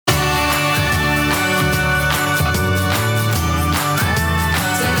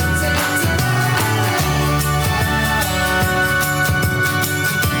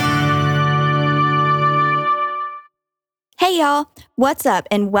y'all. What's up?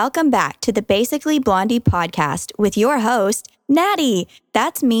 And welcome back to the Basically Blondie podcast with your host, Natty.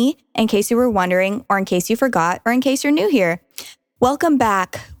 That's me, in case you were wondering, or in case you forgot, or in case you're new here. Welcome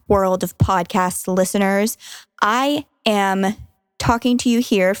back, world of podcast listeners. I am talking to you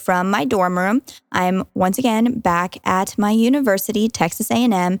here from my dorm room. I'm once again back at my university, Texas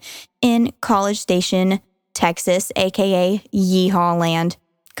A&M, in College Station, Texas, aka Yeehaw Land,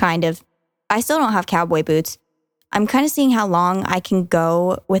 kind of. I still don't have cowboy boots. I'm kind of seeing how long I can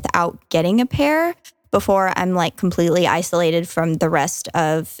go without getting a pair before I'm like completely isolated from the rest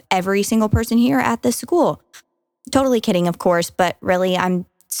of every single person here at this school. Totally kidding, of course, but really I'm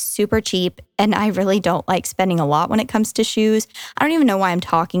super cheap and I really don't like spending a lot when it comes to shoes. I don't even know why I'm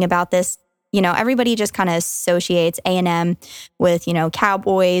talking about this. You know, everybody just kind of associates A&M with,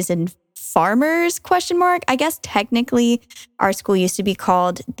 cowboys and farmers, ? I guess technically our school used to be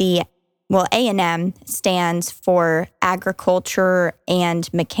called A&M stands for agriculture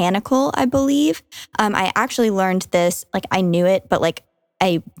and mechanical, I believe. I actually learned this, I knew it, but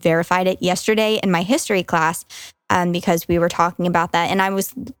I verified it yesterday in my history class because we were talking about that. And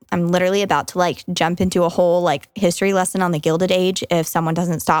I'm literally about to jump into a whole history lesson on the Gilded Age if someone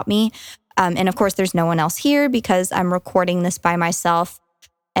doesn't stop me. And of course, there's no one else here because I'm recording this by myself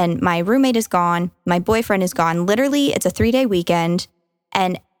and my roommate is gone. My boyfriend is gone. Literally, it's a 3-day weekend.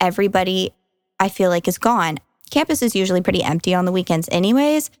 And everybody, I feel like, is gone. Campus is usually pretty empty on the weekends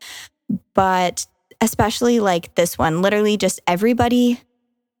anyways, but especially this one, literally just everybody,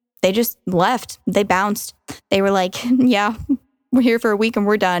 they just left. They bounced. They were like, yeah, we're here for a week and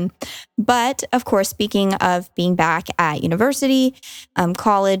we're done. But of course, speaking of being back at university,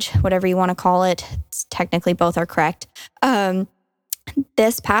 college, whatever you want to call it, technically both are correct.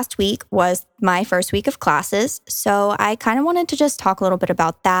 This past week was my first week of classes, so I kind of wanted to just talk a little bit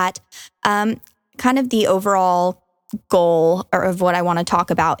about that. Kind of the overall goal of what I want to talk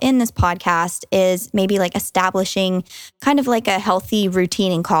about in this podcast is maybe establishing kind of a healthy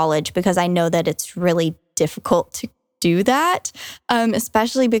routine in college, because I know that it's really difficult to do that,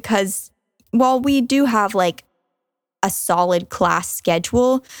 especially because while we do have a solid class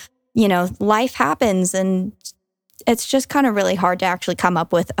schedule, life happens and it's just kind of really hard to actually come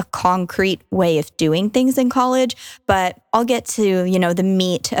up with a concrete way of doing things in college. But I'll get to, the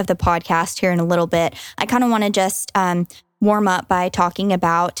meat of the podcast here in a little bit. I kind of want to just warm up by talking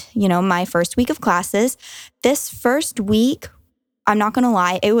about, my first week of classes. This first week, I'm not going to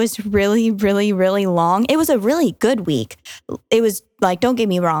lie, it was really, really, really long. It was a really good week. It was don't get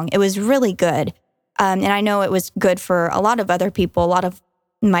me wrong, it was really good. And I know it was good for a lot of other people, a lot of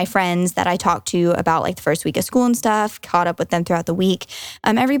my friends that I talked to about the first week of school and stuff, caught up with them throughout the week.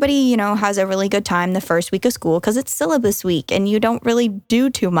 Everybody, has a really good time the first week of school because it's syllabus week and you don't really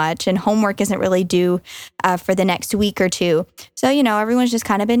do too much and homework isn't really due for the next week or two. So, everyone's just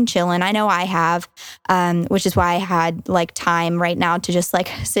kind of been chilling. I know I have, which is why I had time right now to just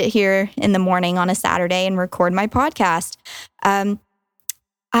sit here in the morning on a Saturday and record my podcast.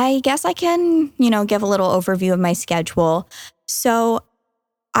 I guess I can, give a little overview of my schedule. So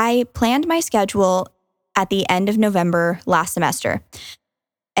I planned my schedule at the end of November last semester.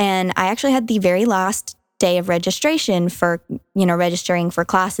 And I actually had the very last day of registration for, registering for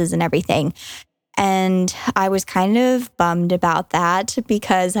classes and everything. And I was kind of bummed about that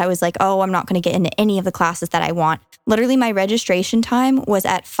because I was like, oh, I'm not going to get into any of the classes that I want. Literally, my registration time was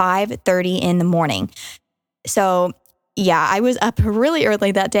at 5:30 in the morning. So yeah, I was up really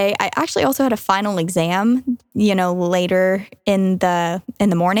early that day. I actually also had a final exam, later in the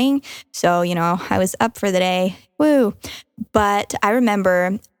morning. So, I was up for the day. Woo. But I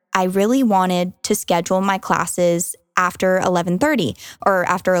remember I really wanted to schedule my classes after 11:30 or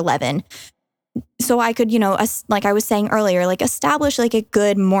after 11. So I could, like I was saying earlier, establish a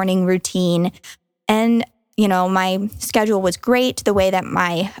good morning routine. And my schedule was great. The way that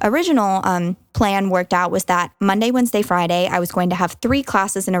my original plan worked out was that Monday, Wednesday, Friday, I was going to have 3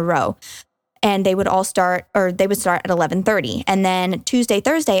 classes in a row. And they would start at 11:30. And then Tuesday,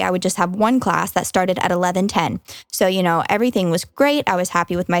 Thursday, I would just have 1 class that started at 11:10. So, everything was great. I was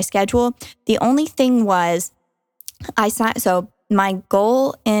happy with my schedule. The only thing was my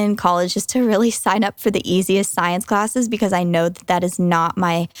goal in college is to really sign up for the easiest science classes because I know that is not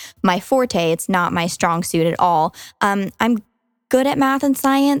my forte. It's not my strong suit at all. I'm good at math and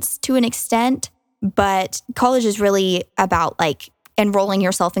science to an extent, but college is really about enrolling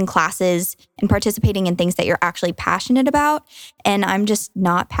yourself in classes and participating in things that you're actually passionate about. And I'm just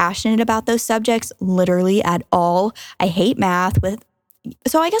not passionate about those subjects literally at all. I hate math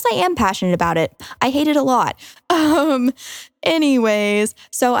so I guess I am passionate about it. I hate it a lot. Anyways,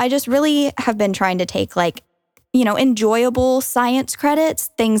 so I just really have been trying to take enjoyable science credits,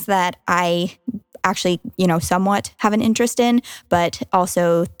 things that I actually, somewhat have an interest in, but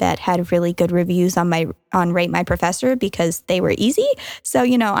also that had really good reviews on Rate My Professor because they were easy. So,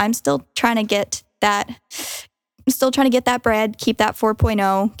 I'm still trying to get that. I'm still trying to get that bread, keep that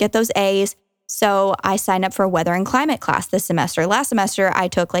 4.0, get those A's. So I signed up for a weather and climate class this semester. Last semester, I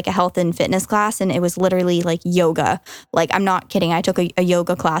took like a health and fitness class, and it was literally like yoga. Like, I'm not kidding. I took a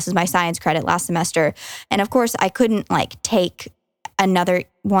yoga class as my science credit last semester. And of course, I couldn't like take another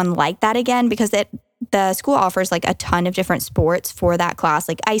one like that again because the school offers like a ton of different sports for that class,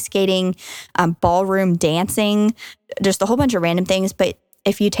 like ice skating, ballroom dancing, just a whole bunch of random things. But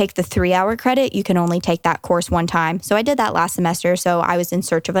if you take the 3-hour credit, you can only take that course one time. So I did that last semester. So I was in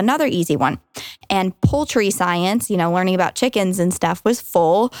search of another easy one. And poultry science, learning about chickens and stuff was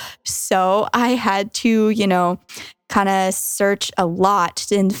full. So I had to, kind of search a lot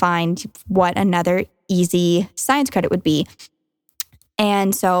and find what another easy science credit would be.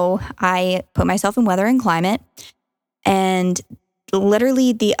 And so I put myself in weather and climate. And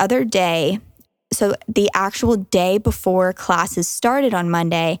literally the other day, so the actual day before classes started on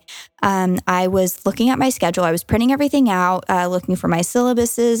Monday, I was looking at my schedule. I was printing everything out, looking for my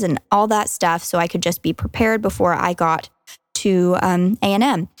syllabuses and all that stuff so I could just be prepared before I got to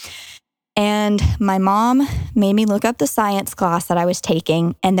A&M. And my mom made me look up the science class that I was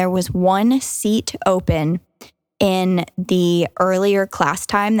taking, and there was one seat open in the earlier class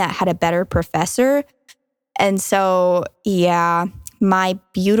time that had a better professor. And so, yeah, my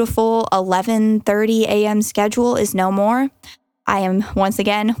beautiful 11:30 a.m. schedule is no more. I am once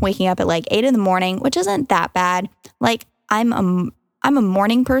again waking up at like 8 in the morning, which isn't that bad. Like, I'm a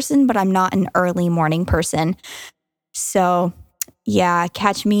morning person, but I'm not an early morning person. So yeah,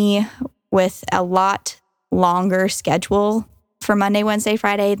 catch me with a lot longer schedule for Monday, Wednesday,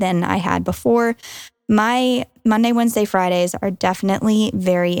 Friday than I had before. My Monday, Wednesday, Fridays are definitely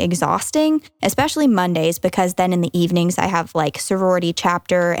very exhausting, especially Mondays, because then in the evenings I have like sorority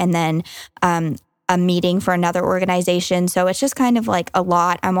chapter and then a meeting for another organization. So it's just kind of like a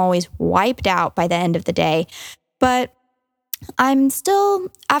lot. I'm always wiped out by the end of the day. But I'm still,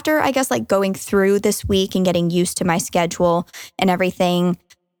 after I guess like going through this week and getting used to my schedule and everything,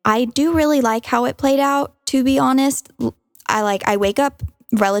 I do really like how it played out, to be honest. I wake up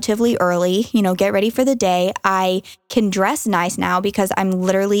relatively early, get ready for the day. I can dress nice now because I'm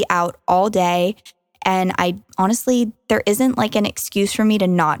literally out all day. And honestly, there isn't like an excuse for me to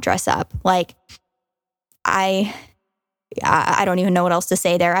not dress up. Like, I don't even know what else to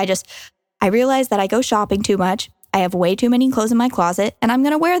say there. I realize that I go shopping too much. I have way too many clothes in my closet, and I'm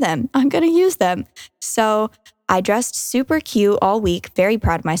going to wear them. I'm going to use them. So I dressed super cute all week. Very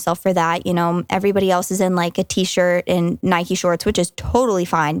proud of myself for that. Everybody else is in like a t-shirt and Nike shorts, which is totally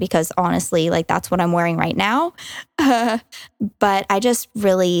fine because honestly, like that's what I'm wearing right now. But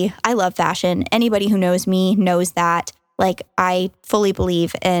I love fashion. Anybody who knows me knows that. Like, I fully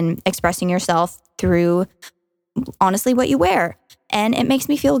believe in expressing yourself through honestly what you wear. And it makes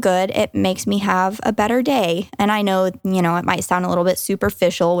me feel good. It makes me have a better day. And I know, it might sound a little bit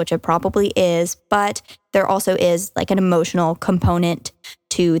superficial, which it probably is, but there also is like an emotional component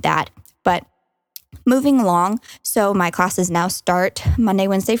to that. But moving along, so my classes now start Monday,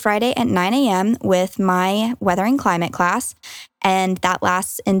 Wednesday, Friday at 9 a.m. with my weather and climate class. And that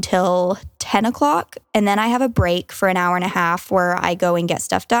lasts until 10 o'clock. And then I have a break for an hour and a half where I go and get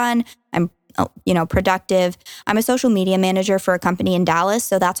stuff done. I'm productive. I'm a social media manager for a company in Dallas.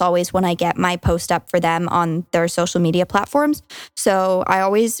 So that's always when I get my post up for them on their social media platforms. So I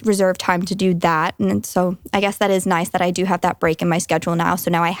always reserve time to do that. And so I guess that is nice that I do have that break in my schedule now. So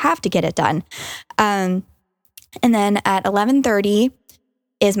now I have to get it done. And then at 11:30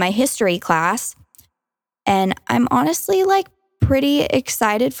 is my history class. And I'm honestly like pretty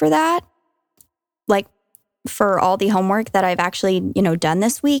excited for that. Like, for all the homework that I've actually, done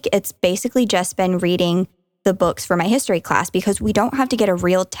this week, it's basically just been reading the books for my history class because we don't have to get a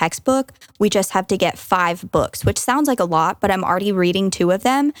real textbook. We just have to get 5 books, which sounds like a lot, but I'm already reading 2 of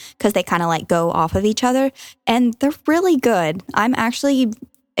them because they kind of like go off of each other and they're really good. I'm actually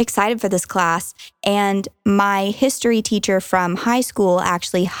excited for this class. And my history teacher from high school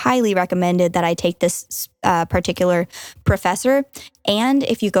actually highly recommended that I take this particular professor. And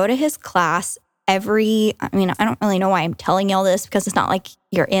if you go to his class, I don't really know why I'm telling y'all this because it's not like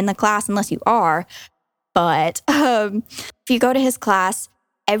you're in the class unless you are. But if you go to his class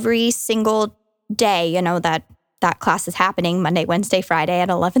every single day, that class is happening Monday, Wednesday, Friday at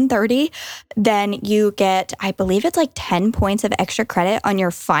 11:30, then you get, I believe it's like 10 points of extra credit on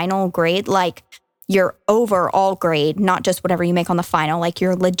your final grade. Like, your overall grade, not just whatever you make on the final, like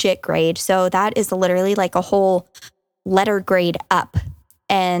your legit grade. So that is literally like a whole letter grade up.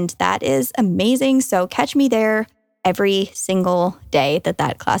 And that is amazing. So catch me there every single day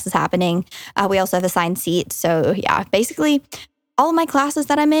that class is happening. We also have assigned seats. So yeah, basically all of my classes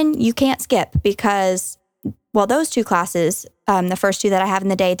that I'm in, you can't skip because, well, those two classes, the first two that I have in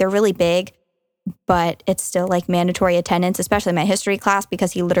the day, they're really big, but it's still like mandatory attendance, especially my history class,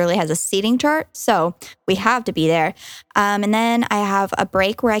 because he literally has a seating chart. So we have to be there. And then I have a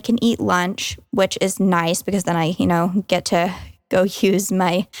break where I can eat lunch, which is nice because then I, get to go use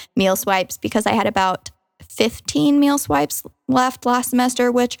my meal swipes because I had about 15 meal swipes left last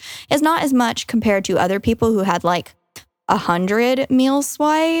semester, which is not as much compared to other people who had like 100 meal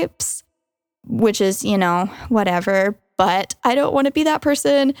swipes, which is, whatever. But I don't want to be that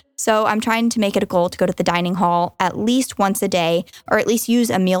person. So I'm trying to make it a goal to go to the dining hall at least once a day, or at least use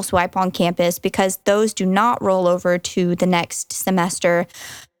a meal swipe on campus because those do not roll over to the next semester.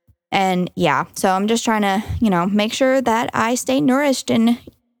 And yeah, so I'm just trying to, make sure that I stay nourished and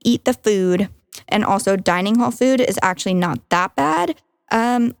eat the food. And also dining hall food is actually not that bad.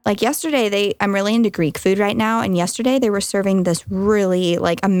 Like yesterday, I'm really into Greek food right now. And yesterday they were serving this really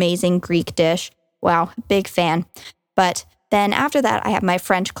like amazing Greek dish. Wow, big fan. But then after that, I have my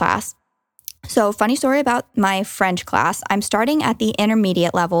French class. So funny story about my French class. I'm starting at the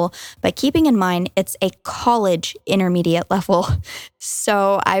intermediate level, but keeping in mind, it's a college intermediate level.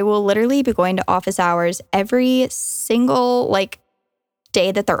 So I will literally be going to office hours every single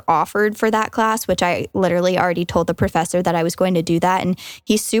day that they're offered for that class, which I literally already told the professor that I was going to do that. And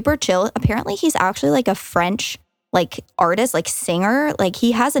he's super chill. Apparently he's actually like a French artist, singer.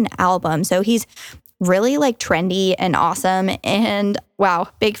 He has an album. So he's really trendy and awesome. And wow,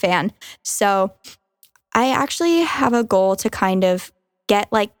 big fan. So I actually have a goal to kind of get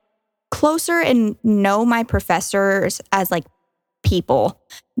closer and know my professors as people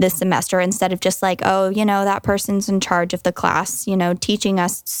this semester instead of just that person's in charge of the class, teaching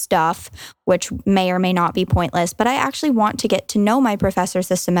us stuff, which may or may not be pointless. But I actually want to get to know my professors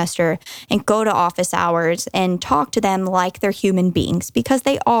this semester and go to office hours and talk to them like they're human beings because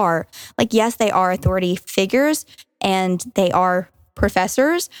they are. Yes, they are authority figures and they are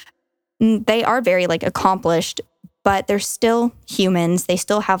professors. They are very accomplished, but they're still humans. They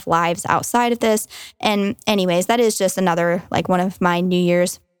still have lives outside of this. And anyways, that is just another one of my New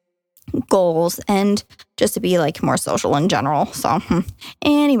Year's goals and just to be more social in general. So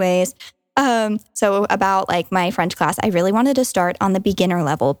anyways, so about my French class, I really wanted to start on the beginner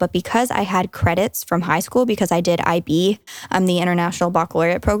level, but because I had credits from high school, because I did IB, the International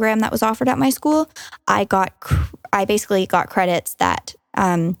Baccalaureate program that was offered at my school, I basically got credits that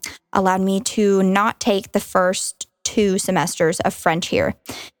allowed me to not take the first 2 semesters of French here.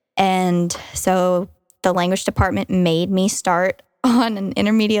 And so the language department made me start on an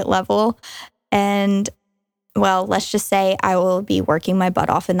intermediate level. And well, let's just say I will be working my butt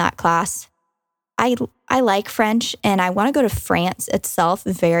off in that class. I like French and I want to go to France itself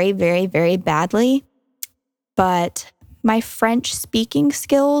very, very, very badly. But my French speaking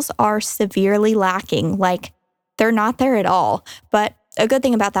skills are severely lacking. They're not there at all. But a good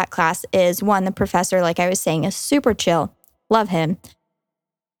thing about that class is, one, the professor, like I was saying, is super chill. Love him.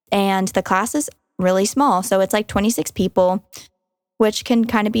 And the class is really small. So it's 26 people, which can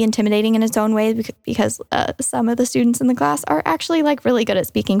kind of be intimidating in its own way because some of the students in the class are actually really good at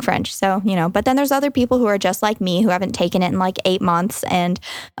speaking French. So, but then there's other people who are just like me who haven't taken it in 8 months and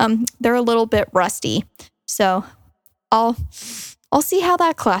they're a little bit rusty. So I'll see how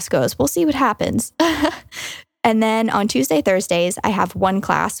that class goes. We'll see what happens. And then on Tuesday, Thursdays, I have one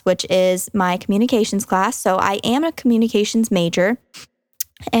class, which is my communications class. So I am a communications major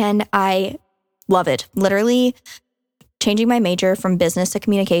and I love it. Literally changing my major from business to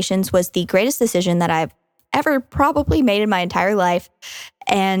communications was the greatest decision that I've ever probably made in my entire life.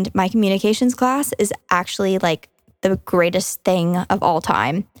 And my communications class is actually the greatest thing of all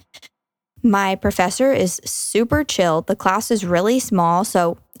time. My professor is super chill. The class is really small,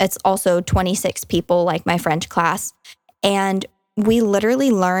 so it's also 26 people like my French class. And we literally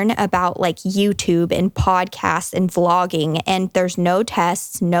learn about YouTube and podcasts and vlogging, and there's no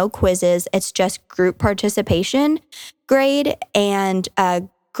tests, no quizzes. It's just group participation grade and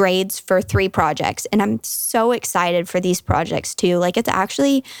grades for 3 projects. And I'm so excited for these projects too. It's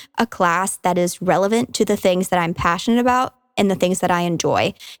actually a class that is relevant to the things that I'm passionate about and the things that I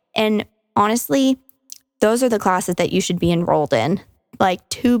enjoy. And honestly, those are the classes that you should be enrolled in.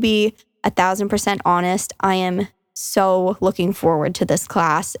 To be 1,000% honest, I am so looking forward to this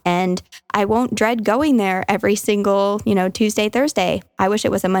class, and I won't dread going there every single, Tuesday, Thursday. I wish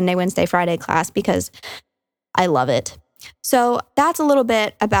it was a Monday, Wednesday, Friday class because I love it. So that's a little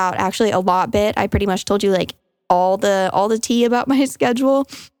bit about, actually a lot bit. I pretty much told you like all the tea about my schedule.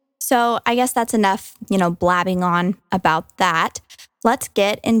 So I guess that's enough, blabbing on about that. Let's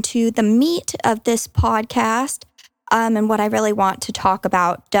get into the meat of this podcast. And what I really want to talk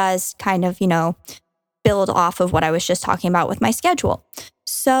about does kind of, build off of what I was just talking about with my schedule.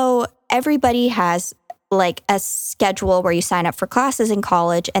 So everybody has like a schedule where you sign up for classes in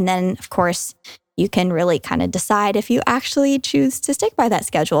college. And then, of course, you can really kind of decide if you actually choose to stick by that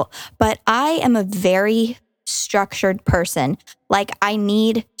schedule. But I am a very structured person. Like, I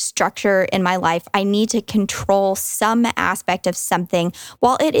need structure in my life. I need to control some aspect of something.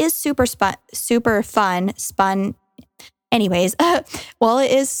 While it is super fun, anyways, while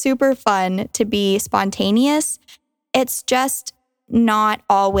it is super fun to be spontaneous, it's just not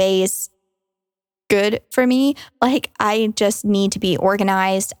always good for me. Like, I just need to be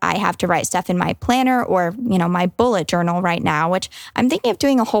organized. I have to write stuff in my planner or, my bullet journal right now, which I'm thinking of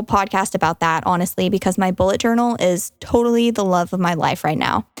doing a whole podcast about that, honestly, because my bullet journal is totally the love of my life right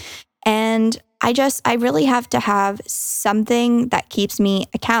now. And I really have to have something that keeps me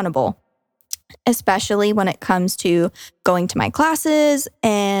accountable, especially when it comes to going to my classes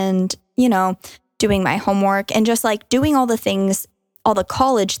and, doing my homework and just like doing all the things, all the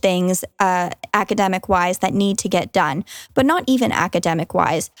college things, academic wise, that need to get done, but not even academic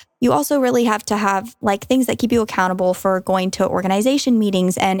wise. You also really have to have like things that keep you accountable for going to organization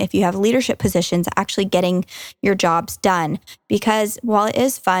meetings. And if you have leadership positions, actually getting your jobs done. Because while it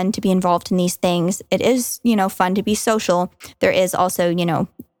is fun to be involved in these things, it is, fun to be social. There is also,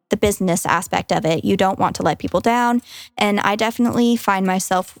 the business aspect of it. You don't want to let people down. And I definitely find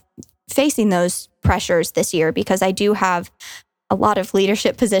myself facing those pressures this year because I do have a lot of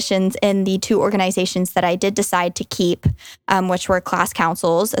leadership positions in the two organizations that I did decide to keep, which were class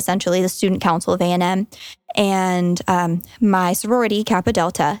councils, essentially the student council of A&M, and my sorority, Kappa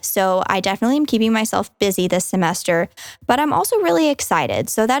Delta. So I definitely am keeping myself busy this semester, but I'm also really excited.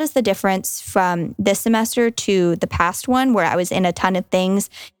 So that is the difference from this semester to the past one, where I was in a ton of things.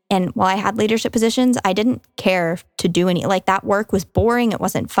 And while I had leadership positions, I didn't care to do any, like that work was boring. It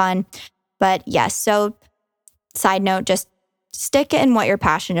wasn't fun. But yes, so side note, just stick in what you're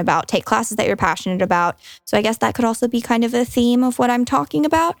passionate about. Take classes that you're passionate about. So I guess that could also be kind of a theme of what I'm talking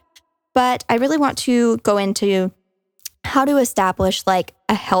about. But I really want to go into how to establish like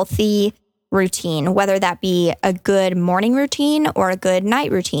a healthy routine, whether that be a good morning routine or a good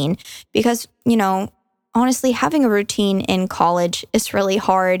night routine. Because, honestly, having a routine in college is really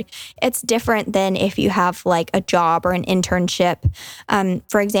hard. It's different than if you have like a job or an internship.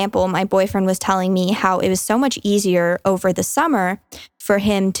 For example, my boyfriend was telling me how it was so much easier over the summer for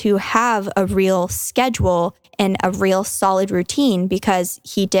him to have a real schedule and a real solid routine because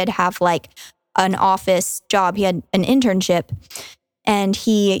he did have like an office job. He had an internship, and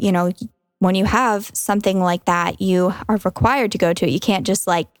he, when you have something like that, you are required to go to it. You can't just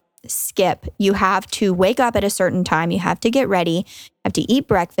like skip. You have to wake up at a certain time. You have to get ready. You have to eat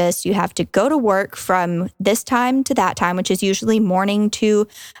breakfast. You have to go to work from this time to that time, which is usually morning to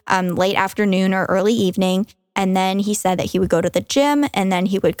late afternoon or early evening. And then he said that he would go to the gym, and then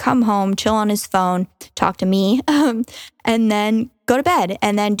he would come home, chill on his phone, talk to me, and then go to bed,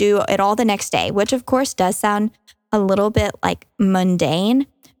 and then do it all the next day, which of course does sound a little bit like mundane.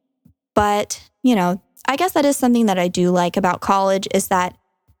 But, I guess that is something that I do like about college, is that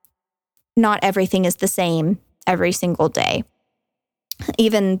not everything is the same every single day.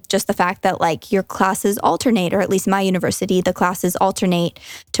 Even just the fact that like your classes alternate, or at least my university, the classes alternate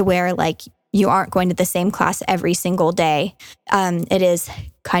to where like you aren't going to the same class every single day. It is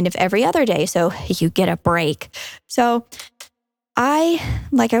kind of every other day. So you get a break. So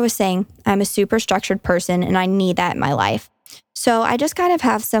like I was saying, I'm a super structured person and I need that in my life. So I just kind of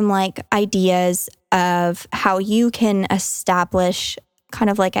have some like ideas of how you can establish kind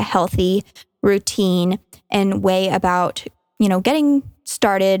of like a healthy routine and way about, getting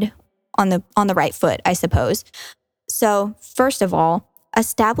started on the right foot, I suppose. So first of all,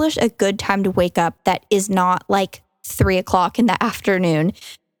 establish a good time to wake up that is not like 3 o'clock in the afternoon.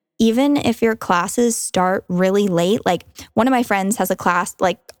 Even if your classes start really late, like one of my friends has a class,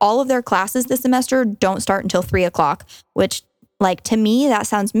 like all of their classes this semester don't start until 3 o'clock, which like to me, that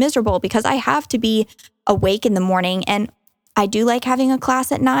sounds miserable because I have to be awake in the morning. And I do like having a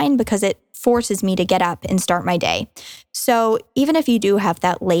class at 9 because it forces me to get up and start my day. So even if you do have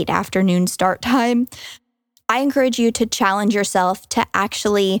that late afternoon start time, I encourage you to challenge yourself to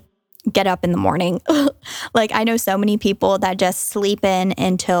actually get up in the morning. Like, I know so many people that just sleep in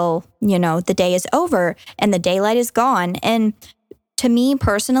until, the day is over and the daylight is gone. And to me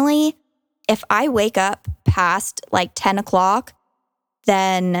personally, if I wake up past like 10 o'clock,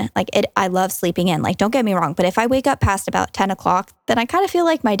 then I love sleeping in. Like, don't get me wrong, but if I wake up past about 10 o'clock, then I kind of feel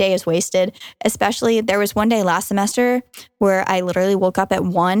like my day is wasted. Especially there was one day last semester where I literally woke up at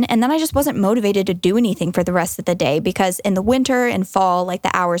 1 and then I just wasn't motivated to do anything for the rest of the day, because in the winter and fall, like,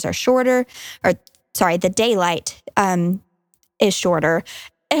 the hours are shorter, or sorry, the daylight is shorter.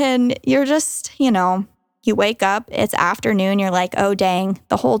 And you're just, you wake up, it's afternoon, you're like, oh dang,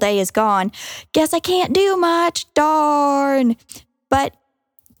 the whole day is gone. Guess I can't do much, darn. But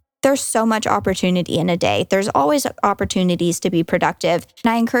there's so much opportunity in a day. There's always opportunities to be productive.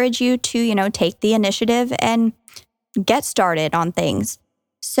 And I encourage you to, take the initiative and get started on things.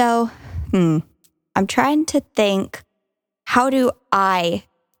 So, I'm trying to think, how do I,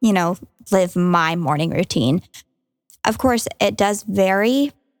 live my morning routine? Of course, it does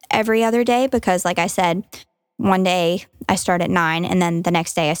vary every other day because, like I said, one day I start at 9 and then the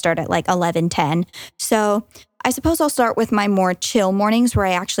next day I start at like 11:10. So I suppose I'll start with my more chill mornings where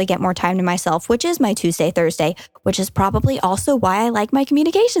I actually get more time to myself, which is my Tuesday, Thursday, which is probably also why I like my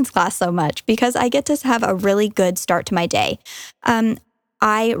communications class so much, because I get to have a really good start to my day.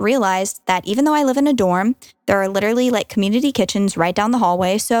 I realized that even though I live in a dorm, there are literally like community kitchens right down the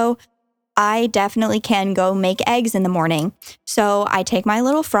hallway. So I definitely can go make eggs in the morning. So I take my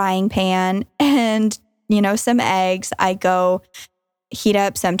little frying pan and, some eggs. I go heat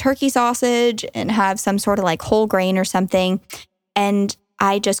up some turkey sausage and have some sort of like whole grain or something. And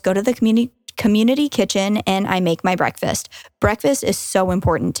I just go to the community kitchen and I make my breakfast. Breakfast is so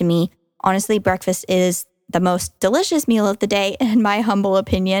important to me. Honestly, breakfast is the most delicious meal of the day, in my humble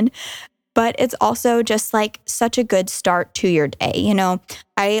opinion. But it's also just like such a good start to your day.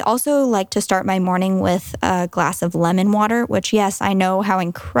 I also like to start my morning with a glass of lemon water, which, yes, I know how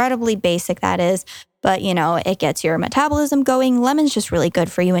incredibly basic that is, but it gets your metabolism going. Lemon's just really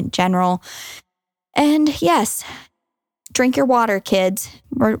good for you in general. And yes, drink your water, kids.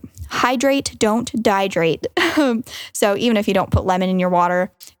 Hydrate, don't dehydrate. So even if you don't put lemon in your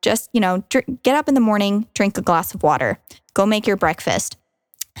water, just, get up in the morning, drink a glass of water, go make your breakfast.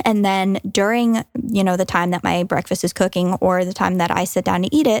 And then during, the time that my breakfast is cooking or the time that I sit down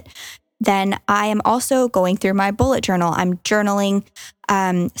to eat it, then I am also going through my bullet journal. I'm journaling.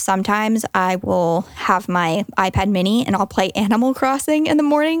 Sometimes I will have my iPad mini and I'll play Animal Crossing in the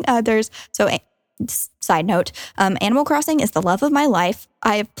morning. Side note, Animal Crossing is the love of my life.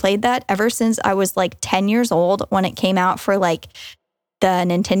 I have played that ever since I was like 10 years old when it came out for like the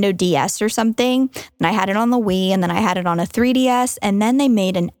Nintendo DS or something. And I had it on the Wii, and then I had it on a 3DS. And then they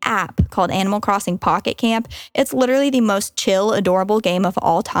made an app called Animal Crossing Pocket Camp. It's literally the most chill, adorable game of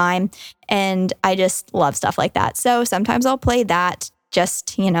all time. And I just love stuff like that. So sometimes I'll play that,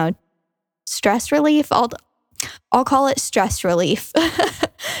 just, stress relief. I'll call it stress relief.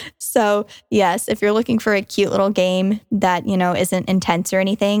 So yes, if you're looking for a cute little game that, isn't intense or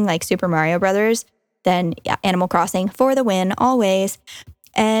anything like Super Mario Brothers, then yeah, Animal Crossing for the win, always.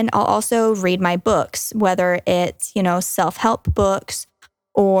 And I'll also read my books, whether it's, self-help books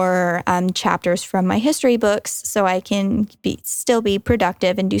or chapters from my history books, so I can still be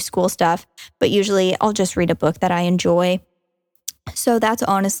productive and do school stuff. But usually I'll just read a book that I enjoy. So that's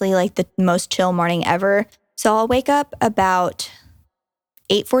honestly like the most chill morning ever. So I'll wake up about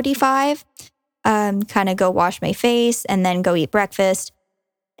 8:45, kind of go wash my face and then go eat breakfast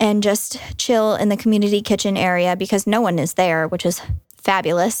and just chill in the community kitchen area because no one is there, which is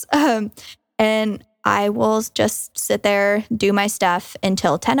fabulous. And I will just sit there, do my stuff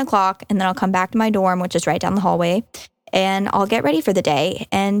until 10 o'clock, and then I'll come back to my dorm, which is right down the hallway, and I'll get ready for the day.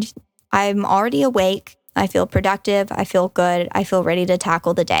 And I'm already awake. I feel productive. I feel good. I feel ready to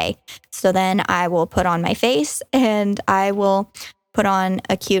tackle the day. So then I will put on my face and I will put on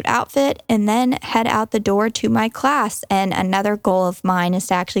a cute outfit and then head out the door to my class. And another goal of mine is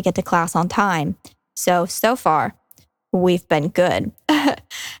to actually get to class on time. So far, we've been good.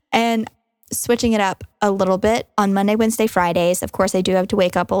 And switching it up a little bit on Monday, Wednesday, Fridays, of course, I do have to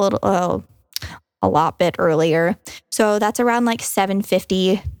wake up a lot bit earlier. So that's around like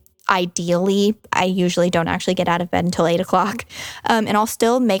 7:50. Ideally, I usually don't actually get out of bed until 8 o'clock. And I'll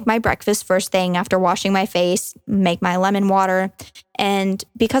still make my breakfast first thing after washing my face, make my lemon water. And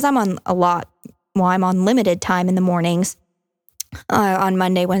because I'm on I'm on limited time in the mornings on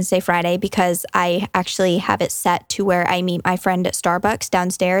Monday, Wednesday, Friday, because I actually have it set to where I meet my friend at Starbucks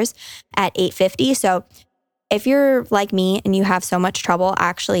downstairs at 8:50. So if you're like me and you have so much trouble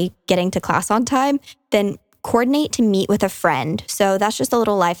actually getting to class on time, then coordinate to meet with a friend. So that's just a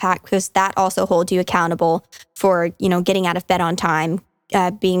little life hack because that also holds you accountable for, getting out of bed on time,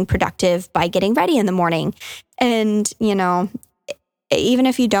 being productive by getting ready in the morning. And, even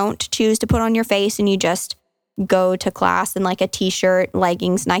if you don't choose to put on your face and you just go to class in like a t-shirt,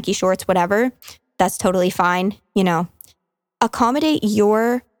 leggings, Nike shorts, whatever, that's totally fine. Accommodate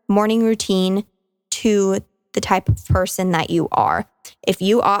your morning routine to the type of person that you are. If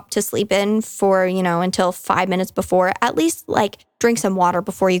you opt to sleep in for, until 5 minutes before, at least like drink some water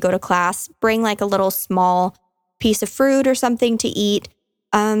before you go to class, bring like a little small piece of fruit or something to eat.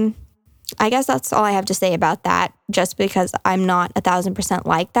 I guess that's all I have to say about that, just because I'm not 1,000%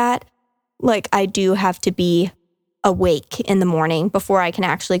 like that. Like, I do have to be awake in the morning before I can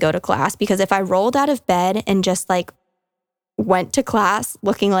actually go to class, because if I rolled out of bed and just like went to class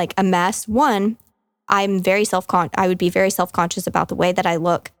looking like a mess, one, I would be very self-conscious about the way that I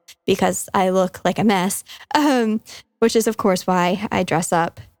look because I look like a mess, which is of course why I dress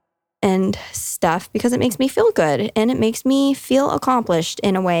up and stuff, because it makes me feel good and it makes me feel accomplished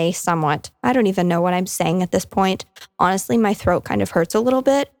in a way somewhat. I don't even know what I'm saying at this point. Honestly, my throat kind of hurts a little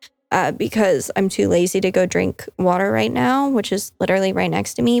bit because I'm too lazy to go drink water right now, which is literally right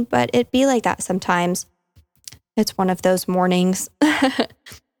next to me, but it'd be like that sometimes. It's one of those mornings.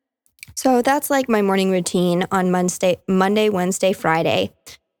 So that's like my morning routine on Monday, Wednesday, Friday.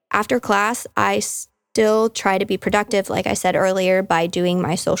 After class, I still try to be productive, like I said earlier, by doing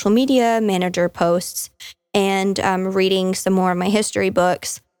my social media manager posts and reading some more of my history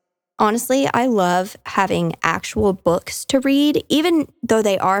books. Honestly, I love having actual books to read, even though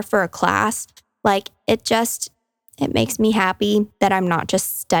they are for a class. Like, it makes me happy that I'm not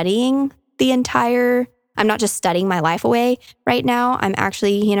just studying my life away right now. I'm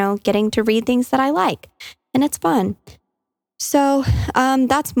actually, getting to read things that I like, and it's fun. So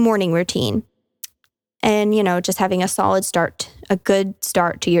that's morning routine. And, just having a good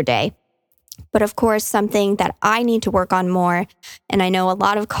start to your day. But of course, something that I need to work on more, and I know a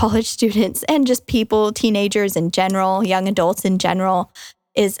lot of college students and just people, teenagers in general, young adults in general,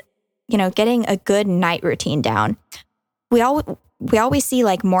 is, getting a good night routine down. We always see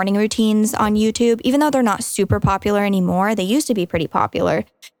like morning routines on YouTube, even though they're not super popular anymore. They used to be pretty popular.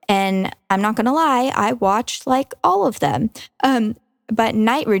 And I'm not going to lie, I watched like all of them. But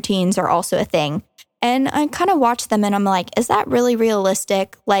night routines are also a thing. And I kind of watch them and I'm like, is that really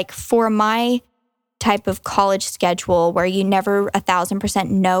realistic? Like, for my type of college schedule where you never 1,000%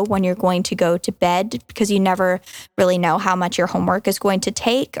 know when you're going to go to bed, because you never really know how much your homework is going to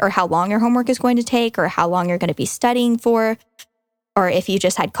take, or how long your homework is going to take, or how long you're going to be studying for, or if you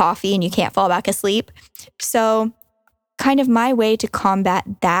just had coffee and you can't fall back asleep. So kind of my way to combat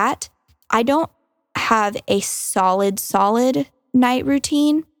that, I don't have a solid night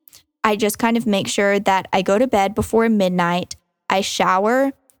routine. I just kind of make sure that I go to bed before midnight. I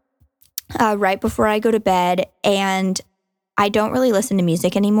shower right before I go to bed, and I don't really listen to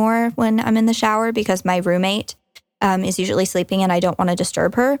music anymore when I'm in the shower because my roommate is usually sleeping and I don't want to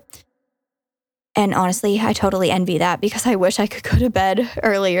disturb her. And honestly, I totally envy that because I wish I could go to bed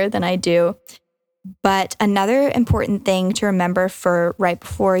earlier than I do. But another important thing to remember for right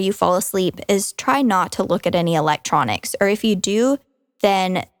before you fall asleep is try not to look at any electronics. Or if you do,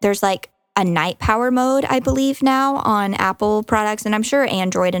 then there's like a night power mode, I believe now, on Apple products. And I'm sure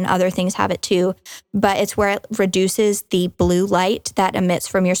Android and other things have it too. But it's where it reduces the blue light that emits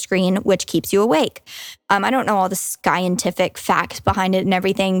from your screen, which keeps you awake. I don't know all the scientific facts behind it and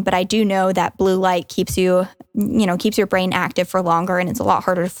everything, but I do know that blue light keeps your brain active for longer, and it's a lot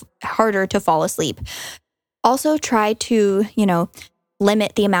harder to fall asleep. Also, try to,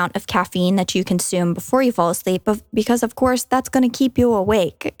 limit the amount of caffeine that you consume before you fall asleep, because of course that's going to keep you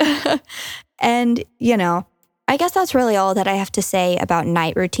awake. And, I guess that's really all that I have to say about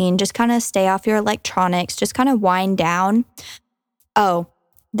night routine. Just kind of stay off your electronics, just kind of wind down. Oh,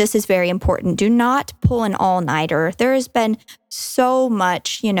 this is very important. Do not pull an all-nighter. There has been so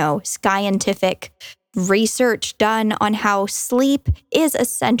much, scientific research done on how sleep is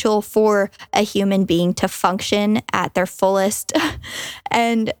essential for a human being to function at their fullest.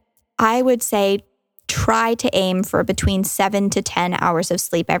 And I would say try to aim for between 7 to 10 hours of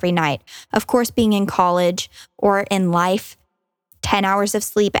sleep every night. Of course, being in college or in life, 10 hours of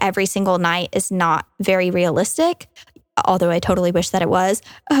sleep every single night is not very realistic, although I totally wish that it was.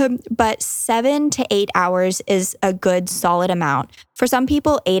 But 7 to 8 hours is a good solid amount. For some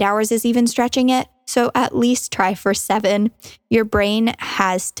people, 8 hours is even stretching it. So at least try for 7. Your brain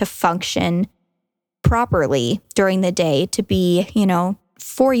has to function properly during the day to be,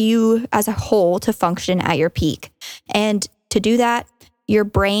 for you as a whole to function at your peak. And to do that, Your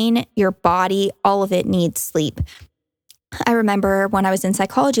brain, your body, all of it needs sleep. I remember when I was in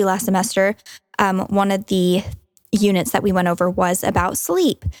psychology last semester, one of the units that we went over was about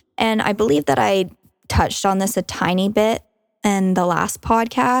sleep. And I believe that I touched on this a tiny bit in the last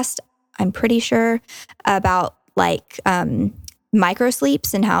podcast. I'm pretty sure about micro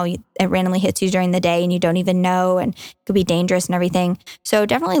sleeps and how it randomly hits you during the day and you don't even know, and it could be dangerous and everything. So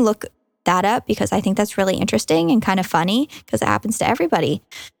definitely look that up, because I think that's really interesting and kind of funny because it happens to everybody.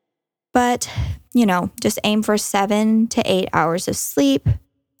 But, just aim for 7 to 8 hours of sleep.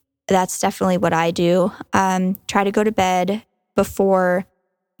 That's definitely what I do. Try to go to bed before,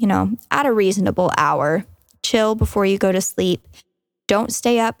 at a reasonable hour. Chill before you go to sleep. Don't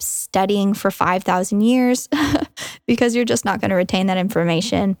stay up studying for 5,000 years because you're just not going to retain that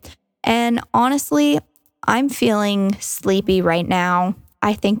information. And honestly, I'm feeling sleepy right now.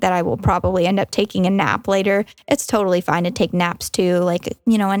 I think that I will probably end up taking a nap later. It's totally fine to take naps too,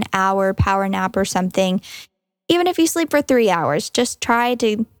 an hour power nap or something. Even if you sleep for 3 hours, just try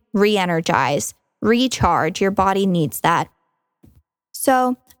to re-energize, recharge. Your body needs that.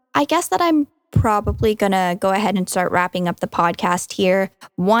 So I guess that I'm probably going to go ahead and start wrapping up the podcast here.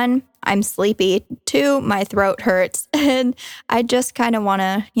 1, I'm sleepy. 2, my throat hurts. And I just kind of want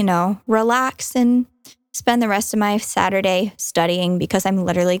to, relax and spend the rest of my Saturday studying, because I'm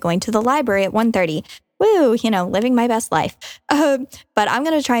literally going to the library at 1:30. Woo, living my best life. But I'm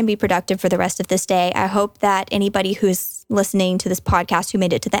going to try and be productive for the rest of this day. I hope that anybody who's listening to this podcast, who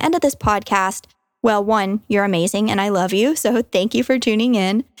made it to the end of this podcast, well, 1, you're amazing and I love you. So thank you for tuning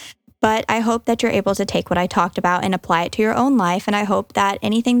in. But I hope that you're able to take what I talked about and apply it to your own life. And I hope that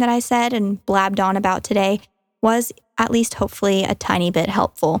anything that I said and blabbed on about today was at least hopefully a tiny bit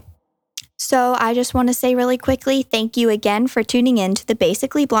helpful. So I just want to say really quickly, thank you again for tuning in to the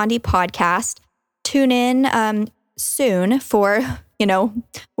Basically Blondie podcast. Tune in soon for,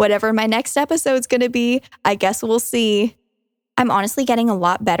 whatever my next episode's going to be. I guess we'll see. I'm honestly getting a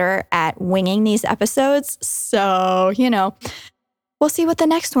lot better at winging these episodes. So, we'll see what the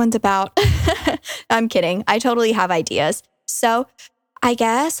next one's about. I'm kidding. I totally have ideas. So I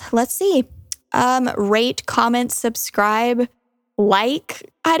guess, let's see. Rate, comment, subscribe,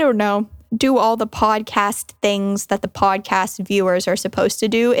 I don't know. Do all the podcast things that the podcast viewers are supposed to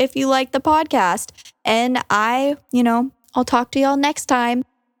do if you like the podcast. And I'll talk to y'all next time.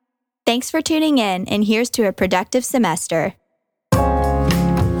 Thanks for tuning in, and here's to a productive semester.